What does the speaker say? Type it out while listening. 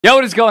Yo,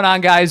 what is going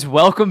on, guys?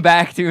 Welcome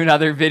back to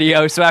another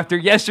video. So after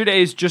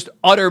yesterday's just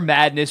utter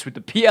madness with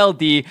the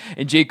PLD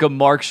and Jacob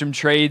Markstrom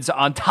trades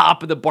on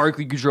top of the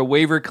Barkley Goodrow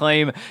waiver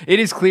claim, it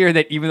is clear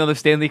that even though the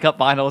Stanley Cup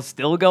Final is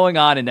still going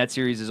on and that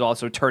series is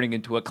also turning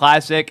into a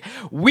classic,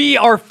 we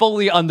are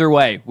fully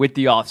underway with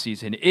the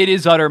offseason. It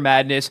is utter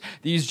madness.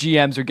 These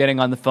GMs are getting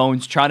on the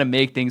phones trying to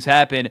make things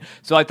happen.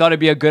 So I thought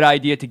it'd be a good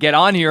idea to get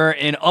on here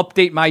and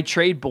update my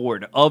trade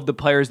board of the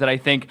players that I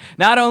think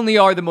not only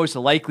are the most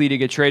likely to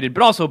get traded,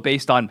 but also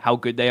based on how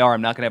good they are.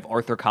 I'm not going to have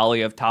Arthur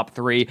Kaliyev top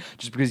 3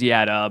 just because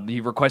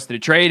he requested a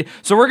trade.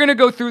 So we're going to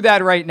go through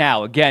that right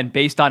now. Again,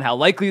 based on how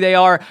likely they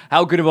are,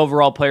 how good of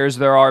overall players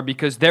there are,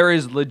 because there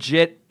is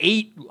legit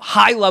 8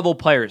 high-level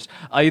players,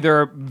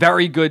 either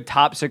very good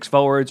top 6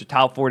 forwards or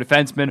top 4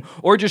 defensemen,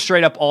 or just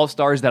straight-up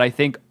all-stars that I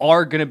think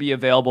are going to be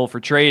available for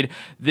trade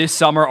this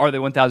summer. Are they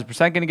 1,000%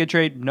 going to get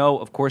traded? No,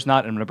 of course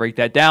not. I'm going to break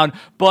that down.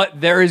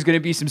 But there is going to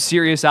be some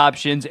serious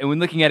options, and when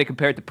looking at it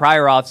compared to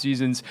prior off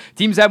seasons,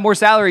 teams have more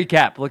salary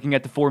cap, looking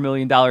at the $4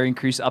 million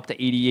increase up to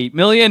 $88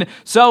 million.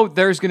 So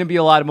there's going to be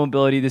a lot of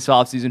mobility this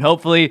offseason,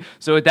 hopefully.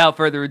 So without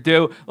further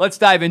ado, let's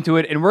dive into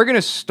it, and we're going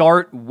to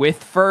start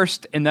with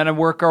first, and then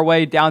work our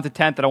way down to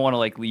 10th. I don't want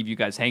to leave you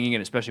guys hanging,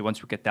 and especially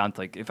once we get down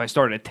to if I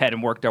started at 10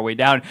 and worked our way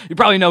down, you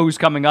probably know who's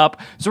coming up.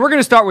 So we're going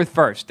to start with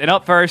first, and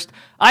up first,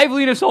 I have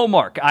Linus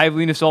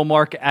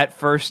Ullmark at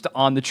first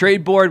on the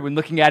trade board. When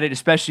looking at it,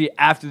 especially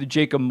after the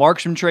Jacob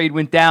Markstrom trade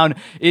went down,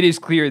 it is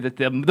clear that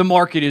the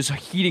market is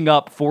heating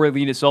up for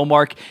Linus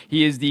Ullmark.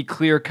 He is the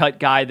clear-cut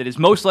guy that is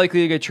most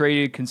likely to get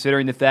traded,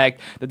 considering the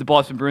fact that the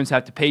Boston Bruins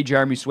have to pay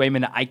Jeremy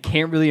Swayman. I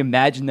can't really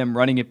imagine them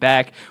running it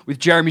back with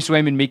Jeremy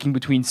Swayman making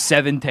between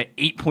 $7 to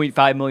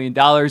 $8.5 million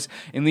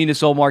and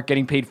Linus Ullmark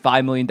getting paid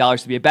 $5 million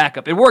to be a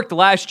backup. It worked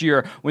last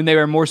year when they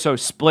were more so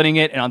splitting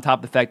it, and on top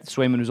of the fact that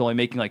Swayman was only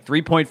making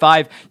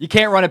 3.5. You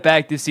can't run it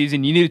back this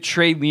season. You need to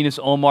trade Linus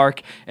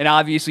Ullmark, and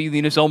obviously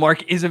Linus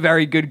Ullmark is a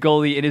very good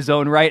goalie in his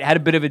own right. Had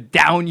a bit of a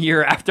down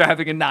year after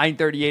having a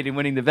 .938 and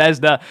winning the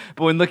Vezina,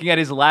 but when looking at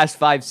his last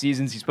 5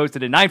 seasons, he's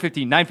posted a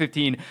 .915,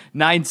 .915,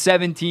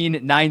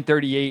 .917,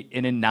 .938,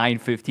 and a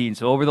 .915.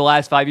 So over the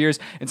last 5 years,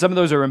 and some of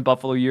those are in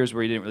Buffalo years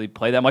where he didn't really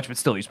play that much, but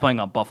still, he's playing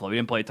on Buffalo. He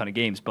didn't play a ton of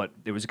games, but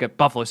it was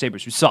Buffalo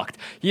Sabres who sucked.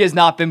 He has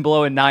not been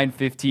below a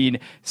 .915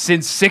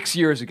 since 6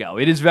 years ago.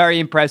 It is very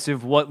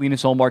impressive what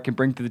Linus Ullmark can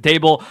bring to the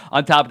table,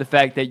 on top of the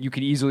fact that you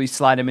can easily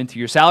slide him into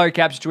your salary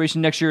cap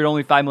situation next year at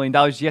only $5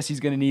 million. Yes, he's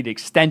going to need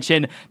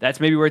extension. That's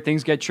maybe where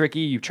things get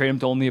tricky. You trade him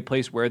to only a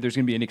place where there's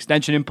going to be an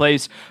extension in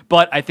place,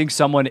 but I think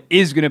someone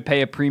is going to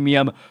pay a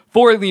premium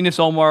for Linus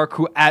Ullmark,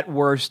 who at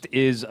worst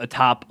is a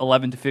top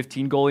 11 to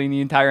 15 goalie in the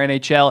entire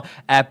NHL.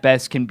 At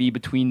best can be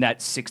between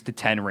that 6 to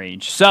 10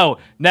 range. So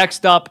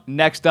next up,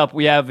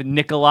 we have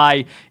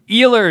Nikolai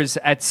Ehlers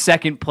at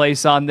second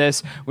place on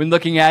this. When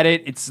looking at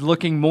it, it's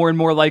looking more and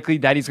more likely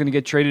that he's going to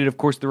get traded. Of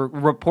course, the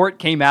report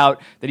came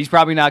out that he's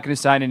probably not going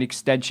to sign an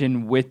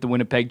extension with the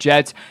Winnipeg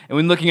Jets. And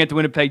when looking at the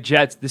Winnipeg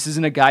Jets, this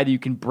isn't a guy that you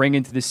can bring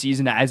into the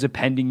season as a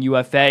pending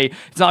UFA.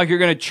 It's not like you're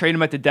going to trade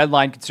him at the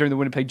deadline, considering the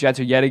Winnipeg Jets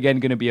are yet again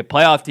going to be a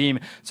playoff team.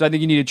 So I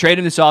think you need to trade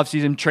him this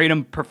offseason, trade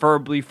him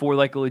preferably for a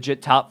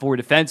legit top 4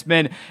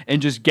 defenseman,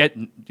 and just get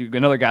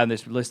another guy on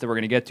this list that we're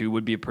going to get to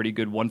would be a pretty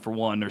good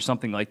 1-for-1 or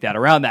something like that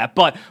around that.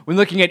 But when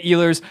looking at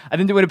Ehlers, I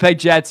think the Winnipeg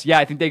Jets,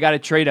 I think they got to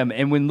trade him.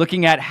 And when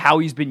looking at how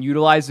he's been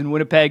utilized in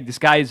Winnipeg, this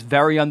guy is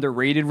very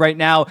underrated right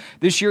now.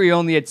 This year he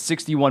only had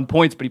 61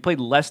 points, but he played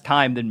less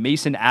time than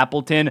Mason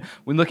Appleton.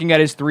 When looking at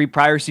his 3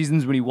 prior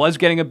seasons when he was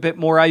getting a bit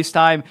more ice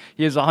time,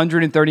 he has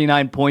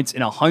 139 points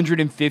in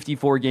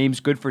 154 games,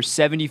 good for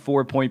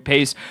 74-point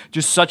pace.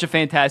 Just such a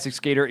fantastic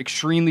skater,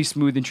 extremely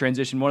smooth in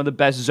transition, one of the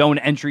best zone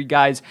entry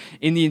guys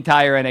in the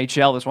entire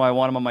NHL. That's why I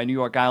want him on my New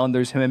York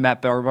Islanders. Him and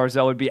Matt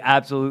Barzal would be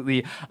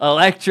absolutely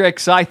electric.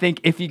 So I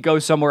think if he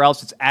goes somewhere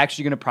else, it's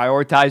actually going to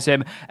prioritize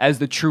him as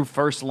the true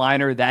first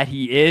liner that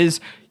he is.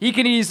 He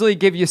can easily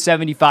give you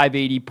 75,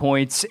 80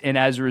 points, and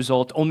as a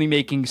result, only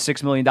making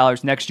 $6 million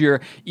next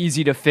year.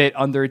 Easy to fit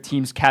under a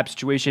team's cap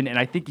situation, and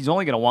I think he's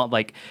only going to want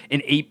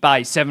an 8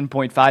 by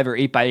 7.5 or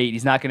 8 by 8.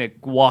 He's not going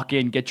to walk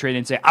in, get traded,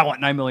 and say, I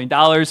want $9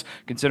 million,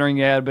 considering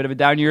he had a bit of a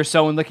down year.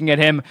 So when looking at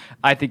him,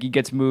 I think he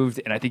gets moved,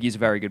 and I think he's a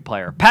very good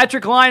player.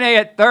 Patrick Laine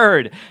at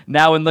third.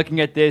 Now, when looking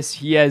at this,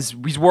 his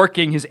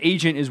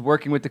agent is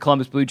working with the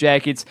Columbus Blue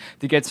Jackets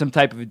to get some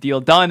type of a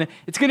deal done.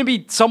 It's going to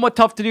be somewhat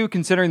tough to do,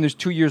 considering there's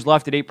 2 years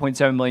left at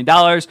 $8.7 million,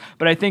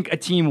 but I think a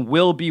team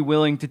will be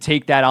willing to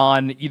take that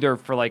on, either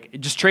for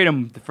just trade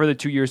him for the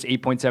 2 years,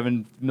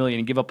 $8.7 million,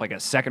 and give up a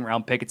second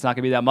round pick. It's not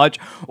going to be that much,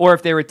 or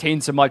if they retain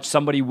so much,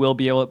 somebody will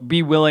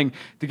be willing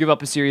to give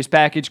up a serious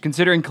package.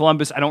 Considering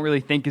Columbus, I don't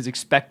really think is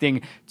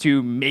expecting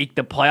to make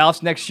the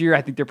playoffs next year.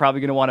 I think they're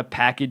probably going to want a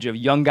package of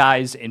young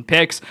guys and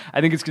picks.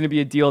 I think it's going to be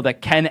a deal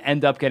that can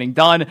end up getting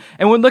done.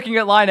 And when looking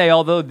at Laine,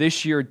 although this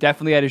this year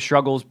definitely had his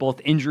struggles,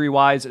 both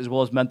injury-wise as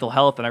well as mental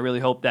health, and I really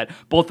hope that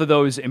both of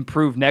those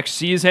improve next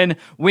season.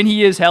 When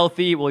he is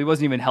healthy, well, he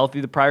wasn't even healthy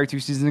the prior 2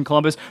 seasons in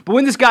Columbus, but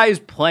when this guy is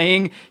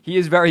playing, he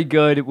is very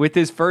good. With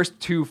his first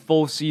 2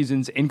 full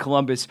seasons in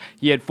Columbus,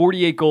 he had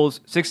 48 goals,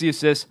 60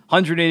 assists,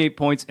 108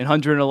 points in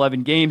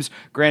 111 games.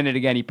 Granted,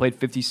 again, he played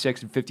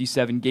 56 and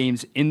 57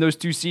 games in those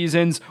 2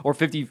 seasons, or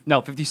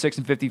 56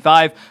 and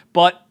 55,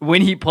 but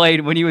when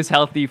he was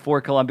healthy for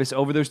Columbus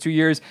over those 2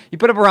 years, he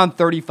put up around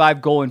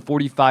 35 goal and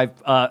 45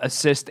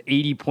 assist,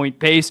 80-point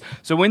pace.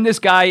 So when this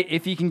guy,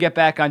 if he can get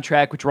back on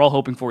track, which we're all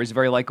hoping for, he's a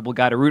very likable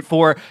guy to root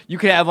for, you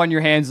could have on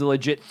your hands a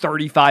legit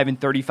 35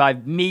 and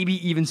 35,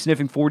 maybe even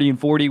sniffing 40 and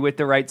 40 with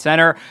the right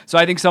center. So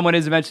I think someone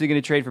is eventually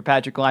going to trade for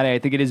Patrick Laine. I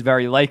think it is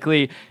very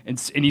likely, and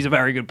he's a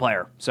very good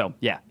player. So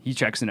yeah, he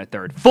checks in at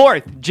third.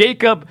 Fourth,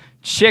 Jacob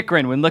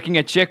Chychrun. When looking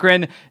at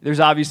Chychrun, there's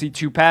obviously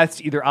 2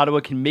 paths. Either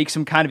Ottawa can make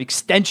some kind of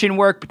extension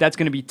work, but that's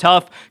going to be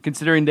tough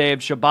considering they have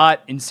Shabbat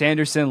and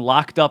Sanderson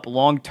locked up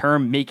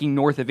long-term, making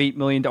north of $8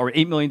 million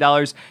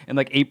and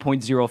like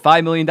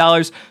 $8.05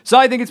 million. So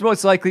I think it's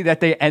most likely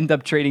that they end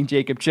up trading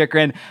Jacob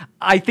Chychrun.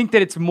 I think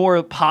that it's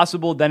more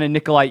possible than a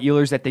Nikolai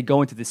Ehlers that they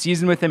go into the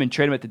season with him and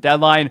trade him at the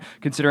deadline,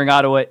 considering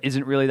Ottawa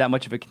isn't really that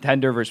much of a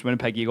contender versus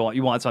Winnipeg. You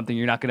want something,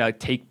 you're not going to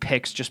take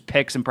just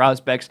picks and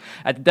prospects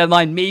at the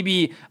deadline.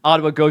 Maybe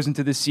Ottawa goes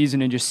into this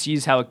season and just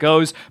sees how it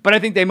goes, but I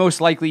think they most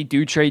likely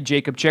do trade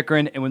Jacob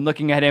Chychrun. And when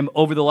looking at him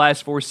over the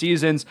last 4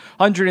 seasons,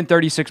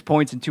 136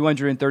 points in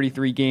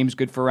 233 games,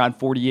 good for around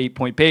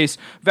 48-point pace,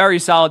 very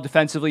solid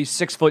defensively,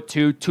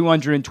 6'2",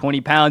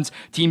 220 pounds.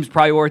 Teams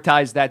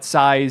prioritize that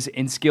size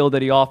and skill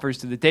that he offers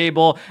to the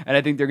table, and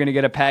I think they're going to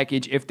get a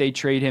package if they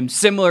trade him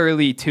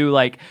similarly to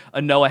like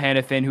a Noah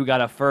Hannafin, who got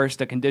a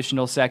first, a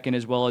conditional second,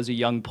 as well as a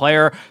young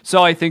player.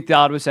 So I think the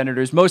Ottawa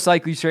Senators most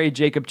likely trade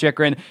Jacob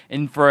Chychrun,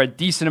 and for a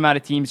decent amount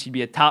of teams, he'd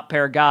be a top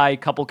pair guy. A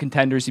couple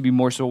contenders, he'd be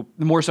more so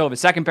of a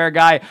second pair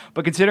guy.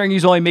 But considering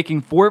he's only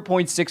making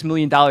 $4.6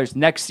 million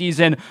next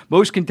season,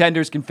 most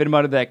contenders can fit him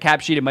out of that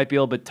cap sheet. It might be a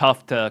little bit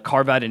tough to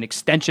carve out an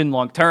extension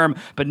long term,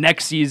 but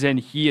next season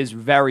he is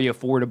very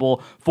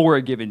affordable for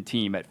a given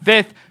team. At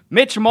fifth,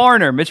 Mitch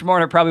Marner. Mitch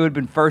Marner probably would have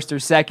been first or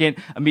second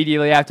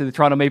immediately after the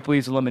Toronto Maple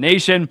Leafs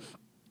elimination.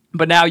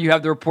 But now you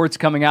have the reports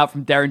coming out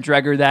from Darren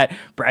Dreger that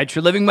Brad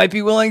Treliving might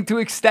be willing to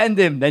extend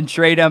him, then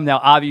trade him. Now,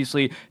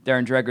 obviously,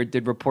 Darren Dreger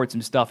did report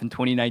some stuff in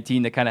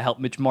 2019 that kind of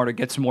helped Mitch Marner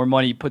get some more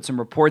money, put some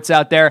reports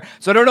out there.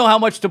 So I don't know how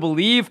much to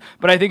believe,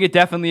 but I think it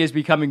definitely is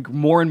becoming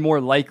more and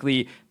more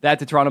likely that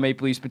the Toronto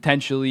Maple Leafs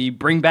potentially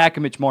bring back a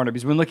Mitch Marner.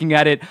 Because when looking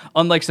at it,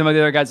 unlike some of the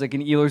other guys like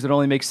an Ehlers that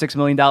only makes $6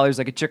 million,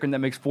 like a Chychrun that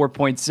makes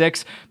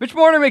 4.6, Mitch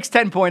Marner makes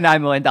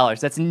 $10.9 million.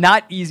 That's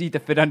not easy to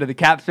fit under the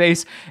cap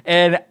space.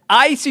 And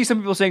I see some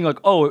people saying like,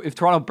 oh, if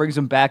Toronto brings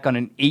him back on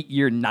an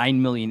 8-year, $9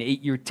 million,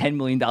 8-year, $10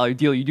 million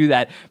deal, you do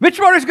that. Mitch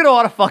Marner's going to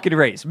want a fucking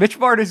raise. Mitch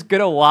Marner's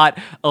going to want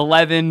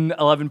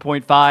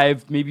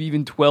 11.5, maybe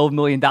even $12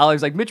 million.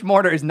 Like, Mitch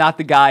Marner is not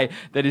the guy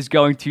that is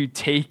going to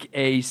take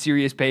a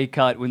serious pay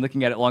cut when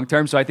looking at it long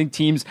term. So I think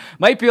teams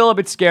might be a little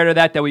bit scared of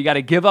that we got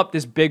to give up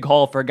this big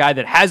haul for a guy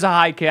that has a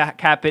high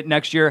cap hit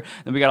next year.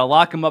 Then we got to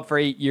lock him up for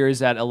 8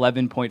 years at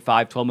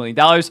 $11.5 million.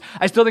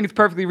 I still think it's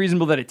perfectly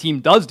reasonable that a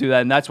team does do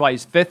that, and that's why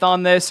he's fifth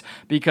on this,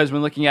 because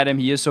when looking at him,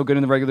 he is so good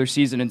in the regular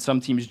season, and some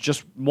teams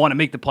just want to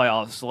make the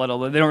playoffs.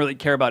 They don't really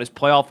care about his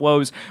playoff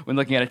woes when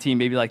looking at a team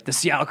maybe like the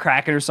Seattle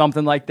Kraken or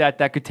something like that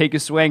could take a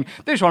swing.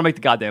 They just want to make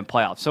the goddamn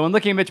playoffs. So when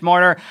looking at Mitch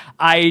Marner,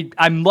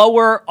 I'm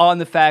lower on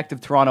the fact of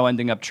Toronto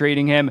ending up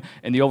trading him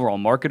and the overall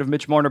market of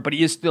Mitch Marner, but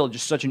he is still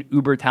just such an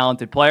uber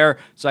talented player,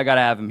 so I got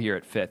to have him here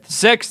at fifth.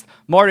 Sixth,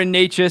 Martin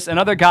Necas,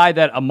 another guy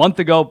that a month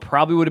ago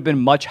probably would have been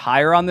much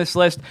higher on this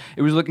list.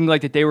 It was looking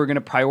like that they were going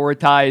to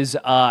prioritize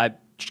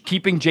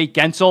keeping Jake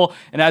Gensel,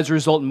 and as a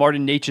result,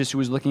 Martin Necas, who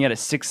was looking at a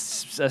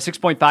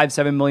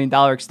 $6.57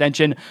 million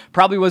extension,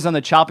 probably was on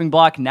the chopping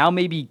block. Now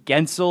maybe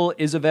Gensel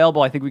is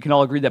available. I think we can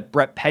all agree that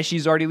Brett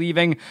Pesce's already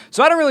leaving.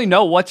 So I don't really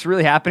know what's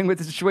really happening with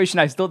the situation.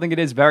 I still think it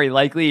is very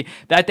likely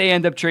that they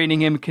end up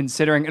trading him,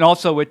 considering, and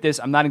also with this,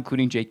 I'm not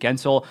including Jake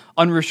Gensel.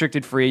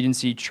 Unrestricted free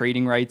agency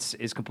trading rights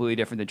is completely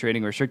different than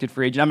trading a restricted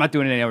free agent. I'm not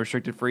doing any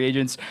unrestricted free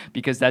agents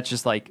because that's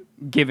just like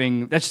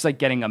getting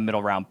a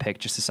middle round pick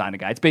just to sign a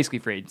guy. It's basically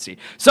free agency.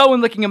 So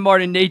when looking at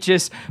Martin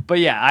Necas, but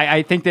yeah,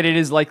 I think that it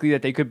is likely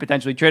that they could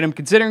potentially trade him,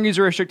 considering he's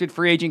a restricted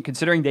free agent,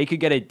 considering they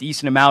could get a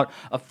decent amount,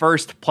 a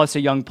first plus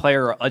a young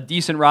player, a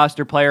decent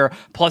roster player,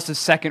 plus a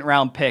second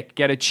round pick,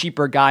 get a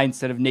cheaper guy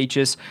instead of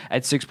Necas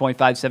at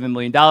 $6.57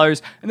 million.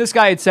 And this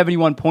guy had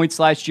 71 points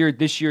last year.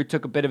 This year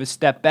took a bit of a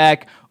step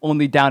back,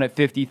 only down at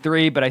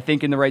 53, but I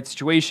think in the right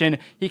situation,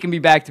 he can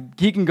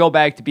go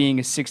back to being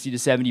a 60 to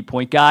 70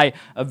 point guy,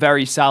 a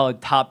very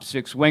solid top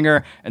six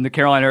winger, and the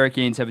Carolina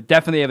Hurricanes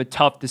definitely have a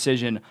tough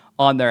decision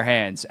on their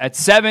hands. At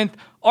seventh,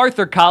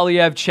 Arthur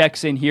Kaliev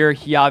checks in here.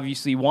 He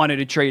obviously wanted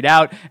to trade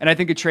out, and I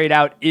think a trade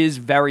out is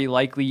very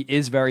likely,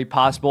 is very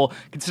possible.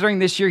 Considering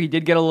this year he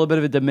did get a little bit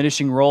of a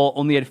diminishing role,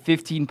 only had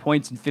 15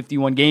 points in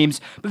 51 games,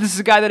 but this is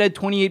a guy that had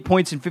 28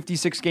 points in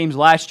 56 games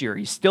last year.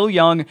 He's still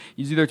young.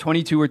 He's either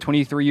 22 or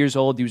 23 years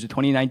old. He was a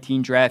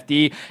 2019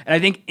 draftee, and I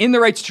think in the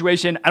right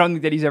situation, I don't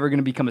think that he's ever going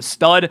to become a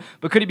stud,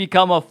 but could he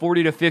become a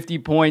 40 to 50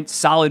 point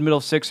solid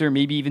middle sixer,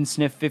 maybe even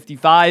sniff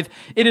 55?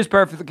 It is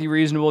perfectly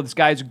reasonable. This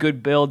guy's a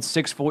good build,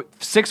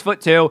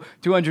 6'2",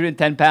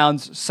 210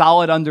 pounds,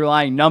 solid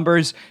underlying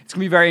numbers. It's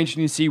going to be very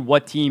interesting to see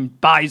what team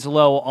buys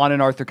low on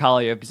an Arthur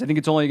Kaliev, because I think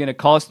it's only going to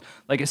cost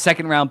like a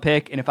second round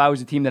pick. And if I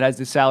was a team that has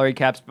the salary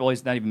cap, probably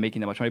not even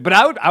making that much money. But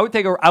I would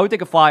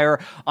take a flyer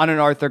on an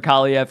Arthur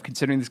Kaliev,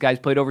 considering this guy's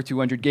played over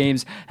 200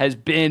 games, has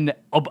been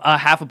a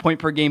half a point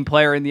per game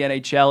player in the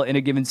NHL in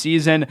a given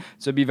season.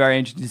 So it'd be very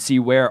interesting to see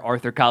where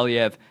Arthur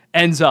Kaliev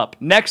ends up.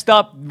 Next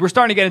up, we're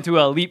starting to get into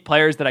elite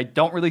players that I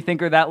don't really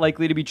think are that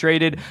likely to be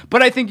traded,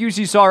 but I think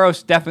UC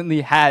Saros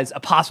definitely has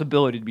a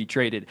possibility to be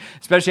traded,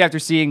 especially after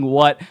seeing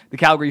what the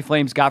Calgary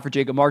Flames got for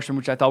Jacob Markstrom,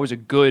 which I thought was a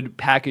good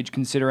package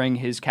considering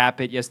his cap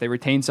hit. Yes, they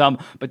retained some,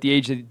 but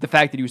the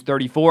fact that he was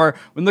 34.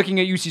 When looking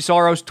at UC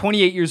Saros,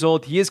 28 years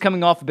old, he is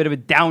coming off a bit of a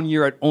down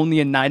year at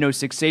only a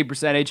 .906 save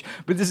percentage,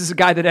 but this is a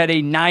guy that had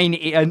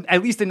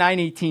at least a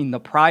 .918 the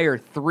prior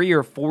 3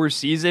 or 4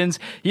 seasons.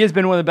 He has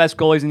been one of the best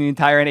goalies in the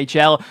entire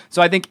NHL. So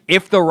I think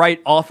if the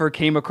right offer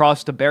came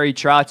across to Barry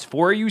Trotz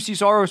for UC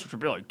Saros, which would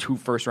be like 2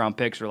 first-round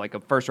picks or like a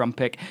first-round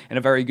pick and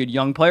a very good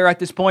young player at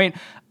this point,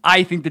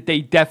 I think that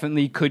they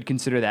definitely could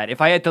consider that.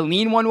 If I had to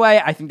lean one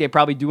way, I think they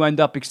probably do end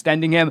up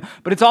extending him,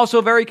 but it's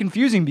also very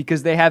confusing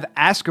because they have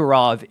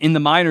Askarov in the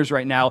minors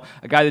right now,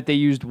 a guy that they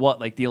used,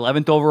 like the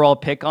 11th overall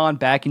pick on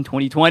back in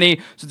 2020.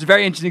 So it's a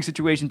very interesting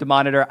situation to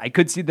monitor. I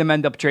could see them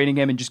end up trading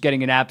him and just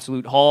getting an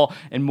absolute haul,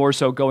 and more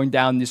so going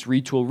down this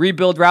retool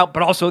rebuild route,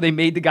 but also they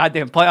made the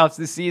goddamn playoffs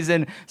this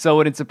season, so it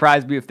wouldn't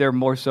surprise me if they're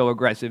more so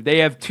aggressive. They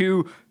have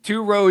two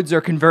roads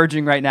are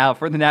converging right now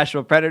for the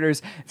Nashville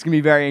Predators. It's going to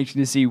be very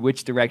interesting to see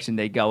which direction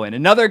they go in.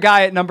 Another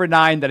guy at number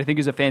 9 that I think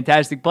is a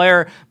fantastic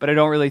player, but I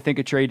don't really think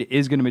a trade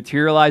is going to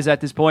materialize at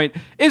this point,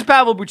 is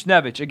Pavel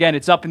Buchnevich. Again,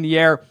 it's up in the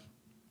air.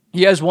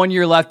 He has 1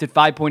 year left at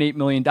 $5.8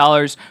 million,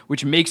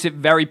 which makes it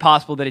very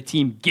possible that a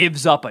team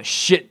gives up a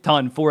shit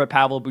ton for a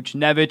Pavel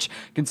Buchnevich,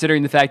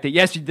 considering the fact that,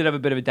 yes, he did have a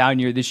bit of a down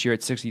year this year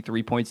at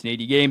 63 points in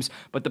 80 games,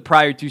 but the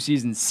prior 2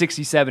 seasons,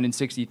 67 and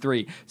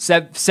 63,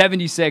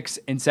 76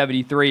 and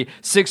 73,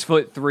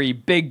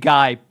 6'3", big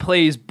guy,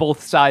 plays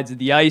both sides of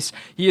the ice.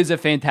 He is a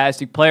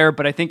fantastic player,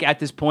 but I think at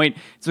this point,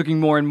 it's looking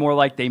more and more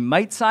like they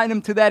might sign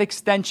him to that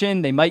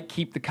extension. They might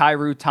keep the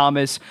Kyrou,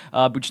 Thomas,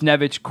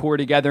 Buchnevich core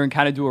together and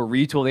kind of do a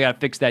retool. They got to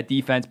fix that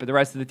defense, but the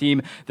rest of the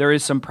team, there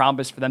is some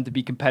promise for them to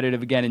be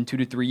competitive again in 2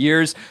 to 3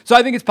 years. So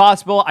I think it's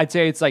possible. I'd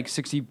say it's like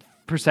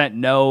 65%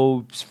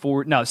 no,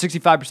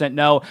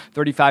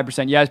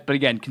 35% yes. But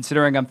again,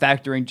 considering I'm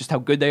factoring just how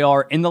good they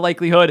are in the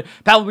likelihood,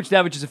 Pavel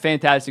Buchnevich is a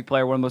fantastic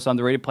player, one of the most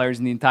underrated players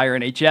in the entire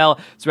NHL.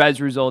 So as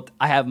a result,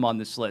 I have him on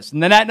this list.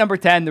 And then at number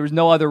 10, there was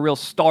no other real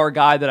star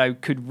guy that I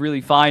could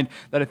really find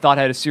that I thought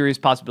had a serious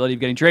possibility of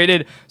getting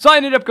traded. So I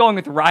ended up going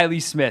with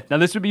Riley Smith. Now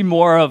this would be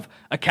more of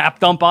a cap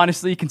dump,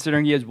 honestly,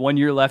 considering he has 1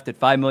 year left at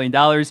 $5 million.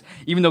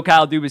 Even though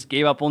Kyle Dubas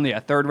gave up only a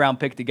 3rd round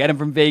pick to get him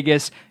from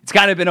Vegas, it's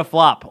kind of been a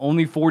flop.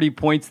 Only 40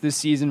 points this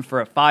season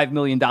for a $5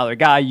 million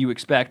guy. You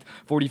expect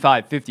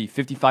 45, 50,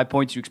 55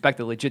 points. You expect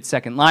a legit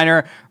second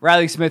liner.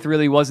 Riley Smith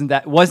really wasn't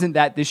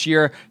that this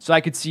year. So I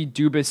could see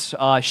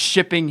Dubas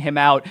shipping him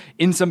out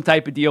in some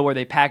type of deal where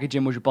they package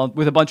him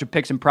with a bunch of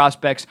picks and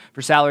prospects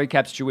for salary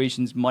cap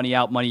situations, money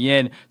out, money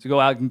in, to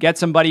go out and get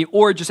somebody,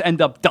 or just end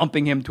up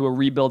dumping him to a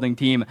rebuilding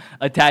team,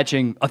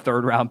 attaching a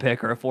 3rd round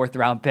pick or a 4th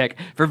round pick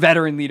for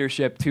veteran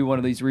leadership to one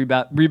of these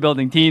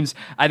rebuilding teams.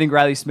 I think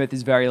Riley Smith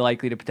is very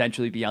likely to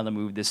potentially be on the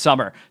move this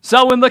summer.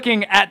 So when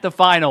looking at the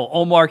final,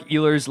 Ullmark,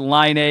 Ehlers,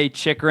 Laine,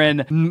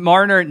 Chychrun,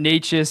 Marner,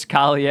 Necas,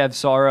 Kaliev,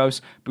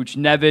 Saros,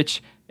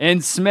 Buchnevich,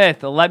 and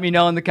Smith. Let me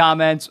know in the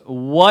comments,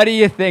 what do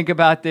you think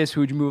about this?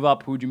 Who'd you move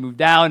up? Who'd you move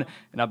down?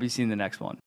 And I'll be seeing the next one.